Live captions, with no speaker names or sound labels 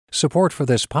Support for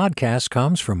this podcast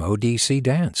comes from ODC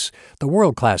Dance. The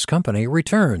world-class company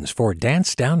returns for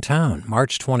Dance Downtown,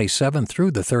 March 27th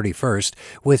through the 31st,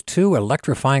 with 2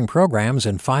 electrifying programs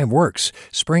and 5 works,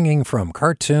 springing from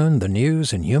cartoon, the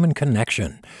news, and human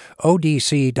connection.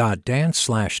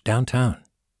 odc.dance/downtown.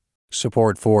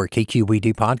 Support for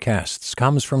KQED podcasts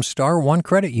comes from Star One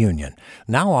Credit Union,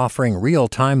 now offering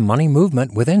real-time money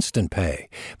movement with Instant Pay.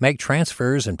 Make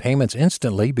transfers and payments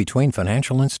instantly between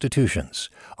financial institutions,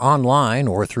 online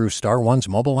or through Star One's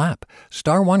mobile app.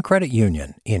 Star One Credit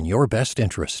Union, in your best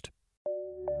interest.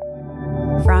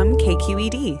 From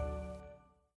KQED.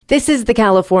 This is the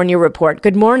California Report.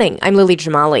 Good morning. I'm Lily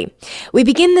Jamali. We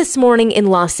begin this morning in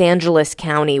Los Angeles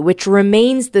County, which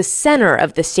remains the center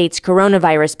of the state's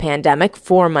coronavirus pandemic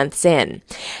 4 months in.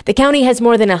 The county has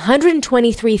more than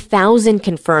 123,000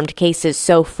 confirmed cases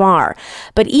so far.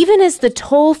 But even as the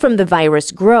toll from the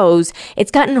virus grows,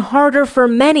 it's gotten harder for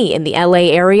many in the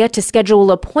LA area to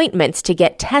schedule appointments to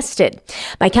get tested.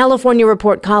 My California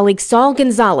Report colleague Saul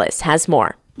Gonzalez has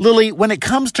more. Lily, when it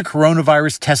comes to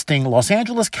coronavirus testing, Los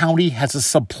Angeles County has a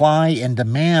supply and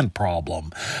demand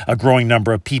problem. A growing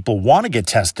number of people want to get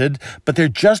tested, but there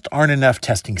just aren't enough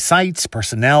testing sites,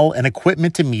 personnel, and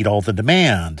equipment to meet all the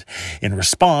demand. In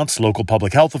response, local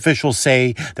public health officials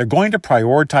say they're going to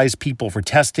prioritize people for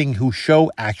testing who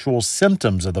show actual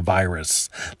symptoms of the virus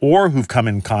or who've come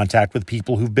in contact with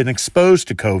people who've been exposed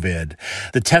to COVID.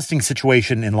 The testing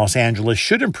situation in Los Angeles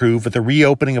should improve with the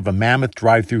reopening of a mammoth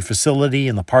drive-through facility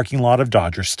in the parking lot of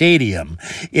Dodger Stadium.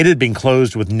 It had been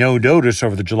closed with no notice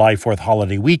over the July 4th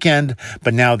holiday weekend,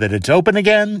 but now that it's open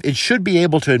again, it should be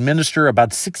able to administer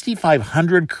about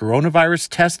 6,500 coronavirus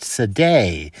tests a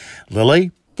day.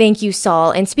 Lily? Thank you,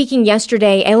 Saul. And speaking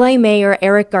yesterday, LA Mayor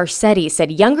Eric Garcetti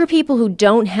said younger people who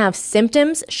don't have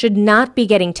symptoms should not be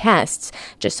getting tests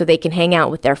just so they can hang out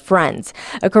with their friends.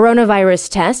 A coronavirus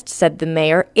test, said the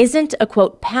mayor, isn't a,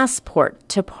 quote, passport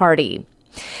to party.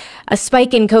 A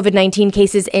spike in COVID-19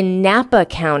 cases in Napa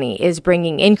County is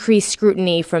bringing increased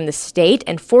scrutiny from the state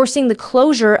and forcing the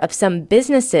closure of some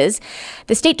businesses.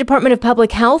 The State Department of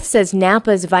Public Health says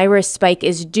Napa's virus spike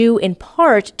is due in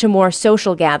part to more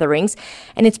social gatherings,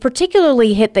 and it's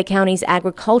particularly hit the county's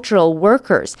agricultural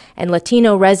workers and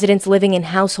Latino residents living in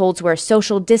households where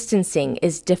social distancing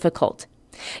is difficult.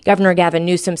 Governor Gavin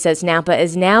Newsom says Napa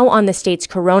is now on the state's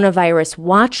coronavirus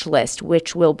watch list,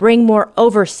 which will bring more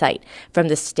oversight from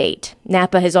the state.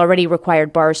 Napa has already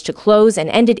required bars to close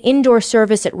and ended indoor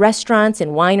service at restaurants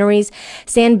and wineries.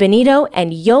 San Benito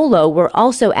and Yolo were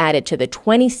also added to the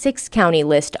 26-county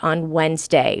list on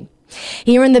Wednesday.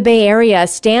 Here in the Bay Area,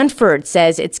 Stanford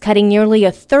says it's cutting nearly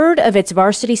a third of its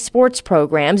varsity sports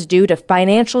programs due to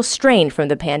financial strain from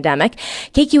the pandemic.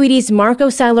 KQED's Marco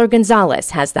Seiler Gonzalez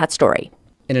has that story.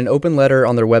 In an open letter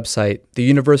on their website, the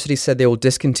university said they will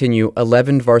discontinue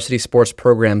 11 varsity sports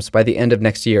programs by the end of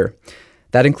next year.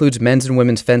 That includes men's and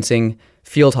women's fencing,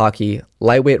 field hockey,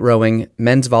 lightweight rowing,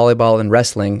 men's volleyball, and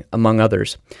wrestling, among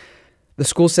others. The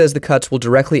school says the cuts will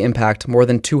directly impact more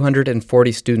than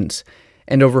 240 students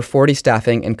and over 40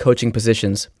 staffing and coaching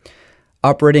positions.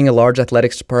 Operating a large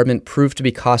athletics department proved to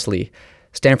be costly.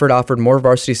 Stanford offered more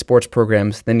varsity sports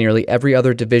programs than nearly every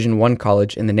other Division I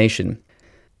college in the nation.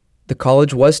 The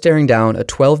college was staring down a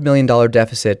 $12 million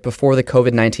deficit before the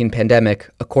COVID-19 pandemic,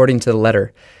 according to the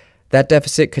letter. That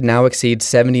deficit could now exceed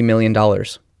 $70 million.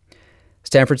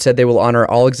 Stanford said they will honor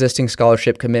all existing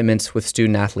scholarship commitments with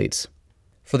student athletes.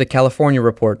 For the California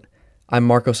Report, I'm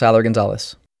Marco Seiler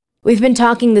Gonzalez. We've been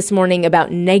talking this morning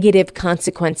about negative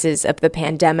consequences of the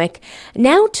pandemic.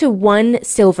 Now to one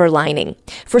silver lining.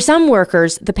 For some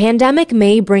workers, the pandemic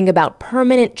may bring about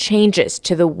permanent changes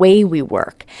to the way we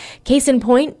work. Case in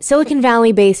point, Silicon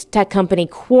Valley-based tech company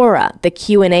Quora, the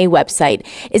Q&A website,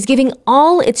 is giving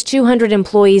all its 200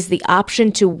 employees the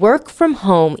option to work from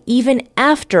home even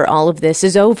after all of this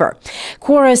is over.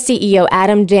 Quora CEO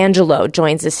Adam D'Angelo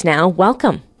joins us now.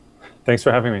 Welcome. Thanks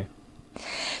for having me.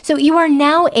 So you are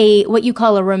now what you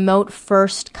call a remote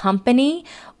first company.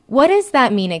 What does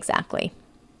that mean exactly?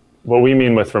 What we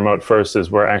mean with remote first is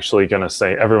we're actually going to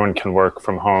say everyone can work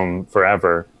from home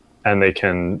forever and they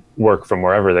can work from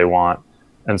wherever they want.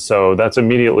 And so that's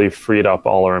immediately freed up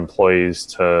all our employees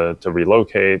to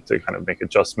relocate, to kind of make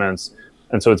adjustments.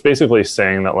 And so it's basically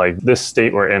saying that like this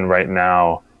state we're in right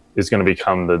now is going to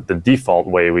become the default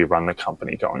way we run the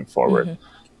company going forward. Mm-hmm.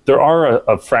 There are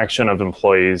a fraction of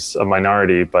employees, a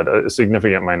minority, but a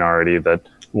significant minority that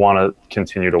want to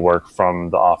continue to work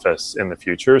from the office in the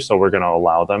future. So we're going to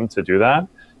allow them to do that.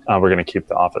 We're going to keep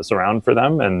the office around for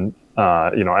them. And,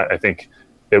 I think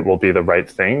it will be the right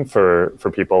thing for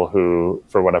people who,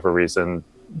 for whatever reason,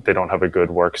 they don't have a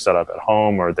good work setup at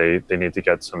home, or they need to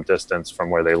get some distance from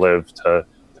where they live to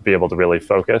be able to really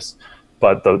focus.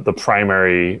 But the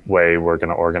primary way we're going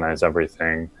to organize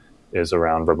everything is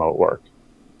around remote work.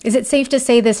 Is it safe to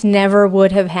say this never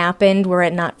would have happened were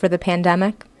it not for the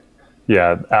pandemic?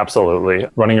 Yeah, absolutely.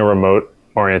 Running a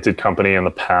remote-oriented company in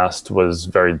the past was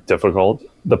very difficult.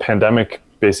 The pandemic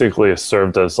basically has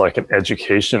served as like an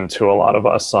education to a lot of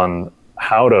us on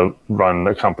how to run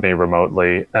a company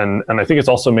remotely. And I think it's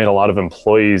also made a lot of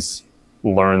employees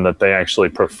learn that they actually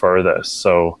prefer this.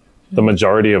 So the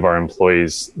majority of our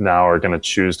employees now are going to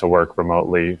choose to work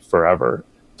remotely forever.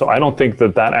 So I don't think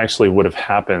that actually would have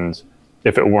happened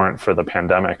if it weren't for the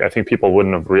pandemic. I think people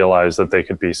wouldn't have realized that they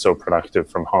could be so productive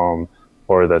from home,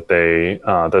 or that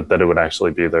that it would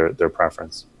actually be their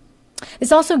preference.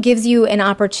 This also gives you an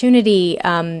opportunity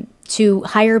to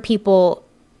hire people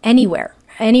anywhere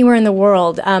in the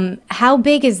world. How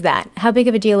big is that? How big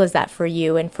of a deal is that for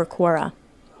you and for Quora?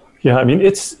 Yeah, I mean,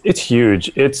 it's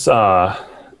huge.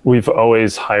 We've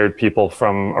always hired people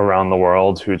from around the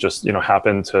world who just,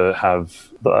 happen to have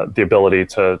the ability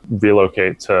to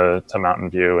relocate to Mountain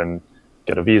View and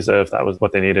get a visa if that was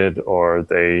what they needed, or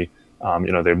they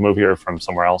move here from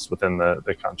somewhere else within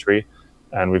the country.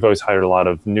 And we've always hired a lot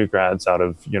of new grads out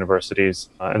of universities.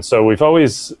 And so we've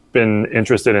always been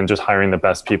interested in just hiring the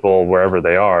best people wherever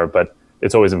they are, but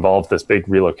it's always involved this big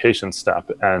relocation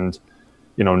step. And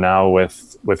now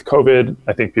with COVID,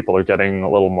 I think people are getting a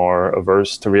little more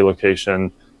averse to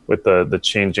relocation. With the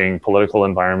changing political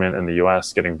environment in the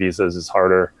U.S., getting visas is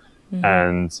harder. Mm-hmm.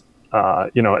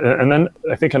 And then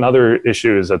I think another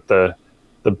issue is that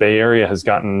the Bay Area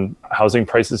housing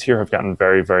prices here have gotten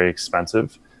very, very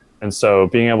expensive. And so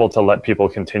being able to let people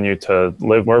continue to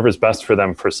live wherever is best for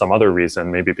them for some other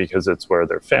reason, maybe because it's where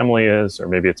their family is, or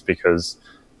maybe it's because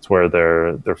it's where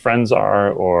their friends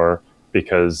are, or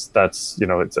because that's,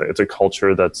 it's a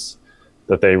culture that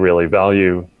they really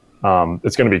value.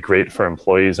 It's going to be great for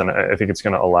employees. And I think it's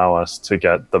going to allow us to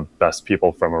get the best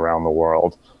people from around the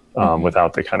world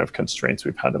without the kind of constraints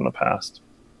we've had in the past.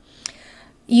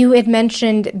 You had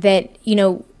mentioned that,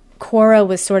 Quora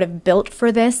was sort of built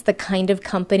for this. The kind of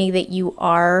company that you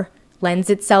are lends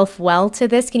itself well to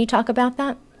this. Can you talk about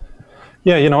that?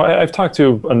 Yeah, I've talked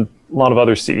to a lot of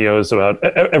other CEOs about,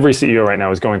 every CEO right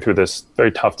now is going through this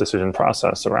very tough decision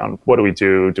process around what do we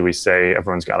do? Do we say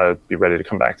everyone's got to be ready to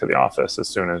come back to the office as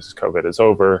soon as COVID is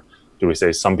over? Do we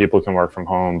say some people can work from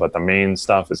home, but the main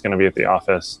stuff is going to be at the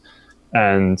office?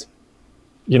 And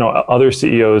other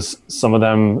CEOs, some of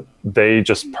them, they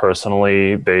just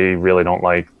personally, they really don't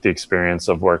like the experience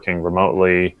of working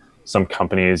remotely. Some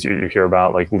companies you hear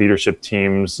about, like leadership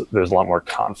teams, there's a lot more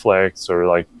conflicts, or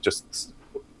like just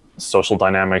social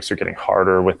dynamics are getting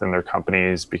harder within their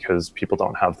companies because people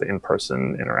don't have the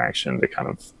in-person interaction to kind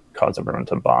of cause everyone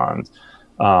to bond.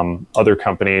 Other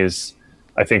companies,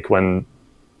 I think when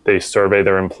they survey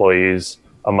their employees,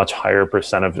 a much higher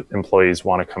percent of employees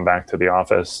want to come back to the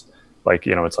office. Like,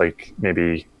 it's like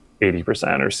maybe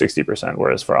 80% or 60%,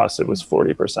 whereas for us, it was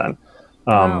 40%.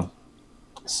 Wow.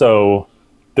 So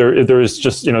there is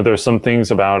just, there's some things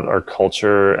about our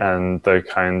culture and the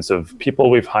kinds of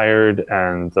people we've hired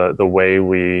and the way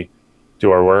we do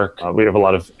our work. We have a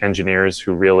lot of engineers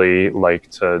who really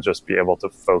like to just be able to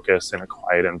focus in a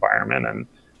quiet environment and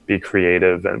be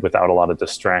creative and without a lot of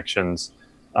distractions.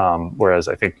 Whereas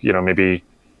I think, maybe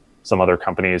some other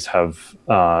companies have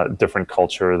different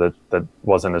culture that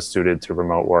wasn't as suited to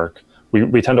remote work.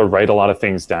 We tend to write a lot of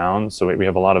things down, so we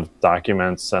have a lot of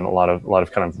documents and a lot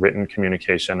of kind of written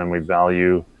communication, and we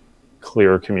value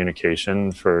clear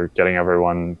communication for getting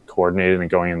everyone coordinated and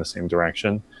going in the same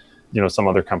direction. Some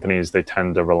other companies, they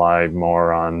tend to rely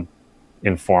more on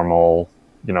informal,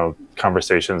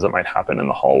 conversations that might happen in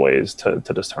the hallways to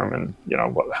determine,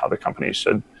 how the company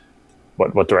should,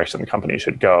 what direction the company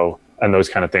should go. And those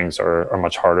kind of things are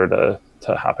much harder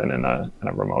to happen in a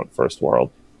remote first world.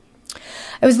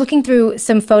 I was looking through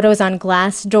some photos on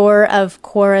Glassdoor of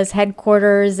Quora's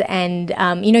headquarters, and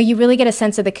you really get a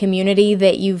sense of the community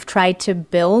that you've tried to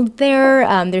build there.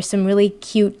 There's some really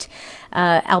cute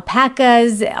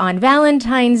alpacas on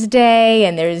Valentine's Day,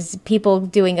 and there's people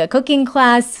doing a cooking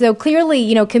class. So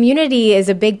clearly, community is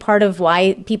a big part of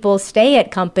why people stay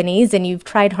at companies, and you've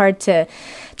tried hard to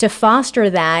foster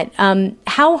that.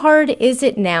 How hard is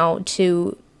it now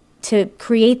to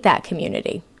create that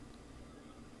community?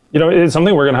 It's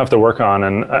something we're going to have to work on,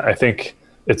 and I think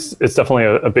it's definitely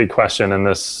a big question in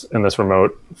this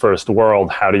remote first world.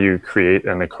 How do you create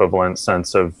an equivalent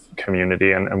sense of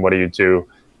community, and what do you do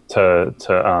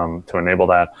to enable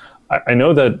that? I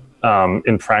know that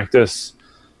in practice,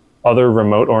 other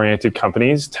remote-oriented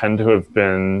companies tend to have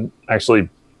been actually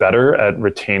better at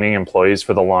retaining employees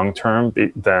for the long term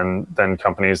than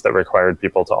companies that required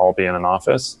people to all be in an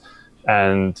office.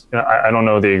 And I don't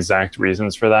know the exact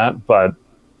reasons for that, but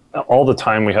all the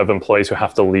time we have employees who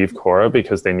have to leave Quora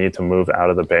because they need to move out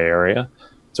of the Bay Area.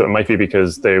 So it might be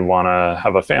because they want to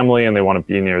have a family and they want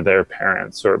to be near their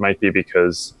parents, or it might be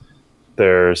because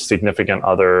their significant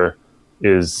other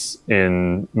is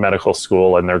in medical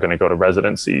school and they're going to go to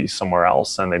residency somewhere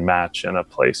else, and they match in a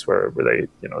place where they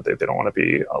don't want to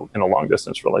be in a long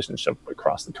distance relationship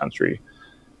across the country.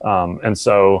 And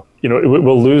so,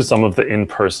 we'll lose some of the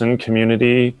in-person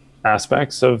community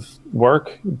aspects of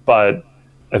work, but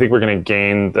I think we're going to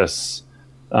gain this,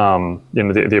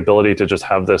 the ability to just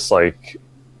have this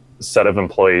set of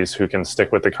employees who can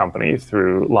stick with the company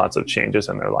through lots of changes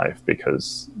in their life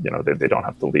because, they don't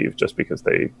have to leave just because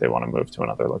they want to move to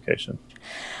another location.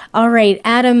 All right,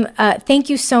 Adam, thank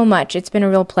you so much. It's been a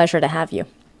real pleasure to have you.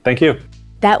 Thank you.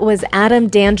 That was Adam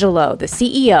D'Angelo, the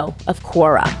CEO of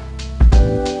Quora.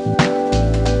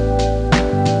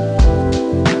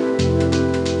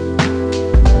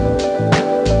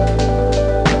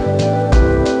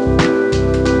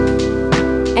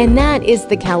 And that is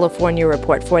the California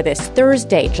Report for this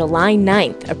Thursday, July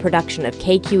 9th, a production of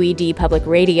KQED Public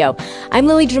Radio. I'm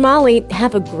Lily Jamali.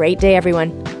 Have a great day,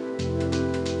 everyone.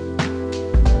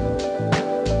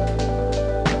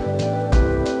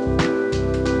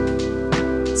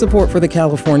 Support for the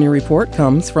California Report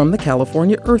comes from the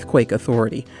California Earthquake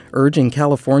Authority, urging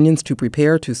Californians to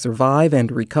prepare to survive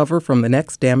and recover from the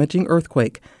next damaging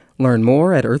earthquake. Learn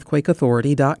more at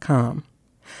earthquakeauthority.com.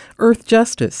 Earth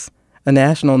Justice, a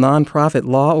national nonprofit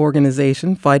law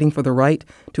organization fighting for the right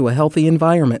to a healthy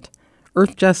environment.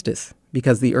 Earth Justice,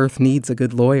 because the earth needs a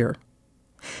good lawyer.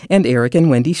 And Eric and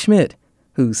Wendy Schmidt,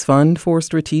 whose Fund for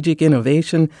Strategic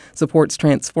Innovation supports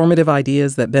transformative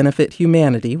ideas that benefit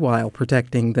humanity while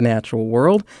protecting the natural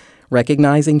world,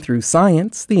 recognizing through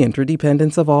science the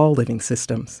interdependence of all living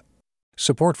systems.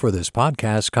 Support for this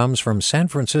podcast comes from San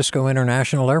Francisco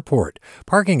International Airport.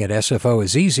 Parking at SFO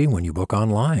is easy when you book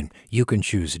online. You can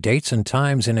choose dates and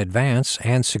times in advance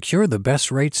and secure the best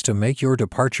rates to make your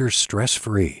departure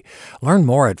stress-free. Learn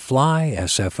more at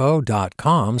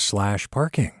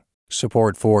flysfo.com/parking.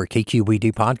 Support for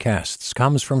KQED podcasts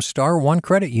comes from Star One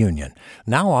Credit Union,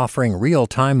 now offering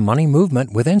real-time money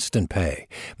movement with Instant Pay.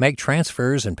 Make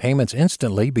transfers and payments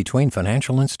instantly between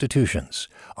financial institutions,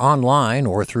 online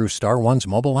or through Star One's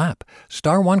mobile app.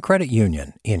 Star One Credit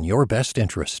Union, in your best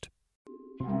interest.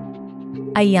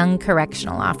 A young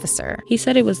correctional officer. He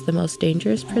said it was the most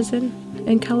dangerous prison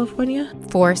in California.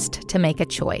 Forced to make a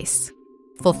choice.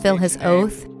 Fulfill his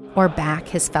oath or back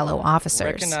his fellow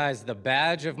officers. Recognize the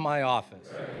badge of my office.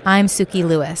 I'm Suki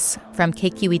Lewis. From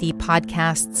KQED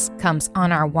Podcasts comes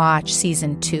On Our Watch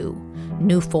Season 2,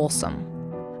 New Folsom.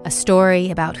 A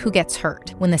story about who gets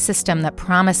hurt when the system that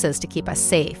promises to keep us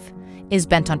safe is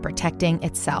bent on protecting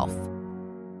itself.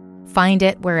 Find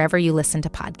it wherever you listen to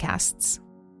podcasts.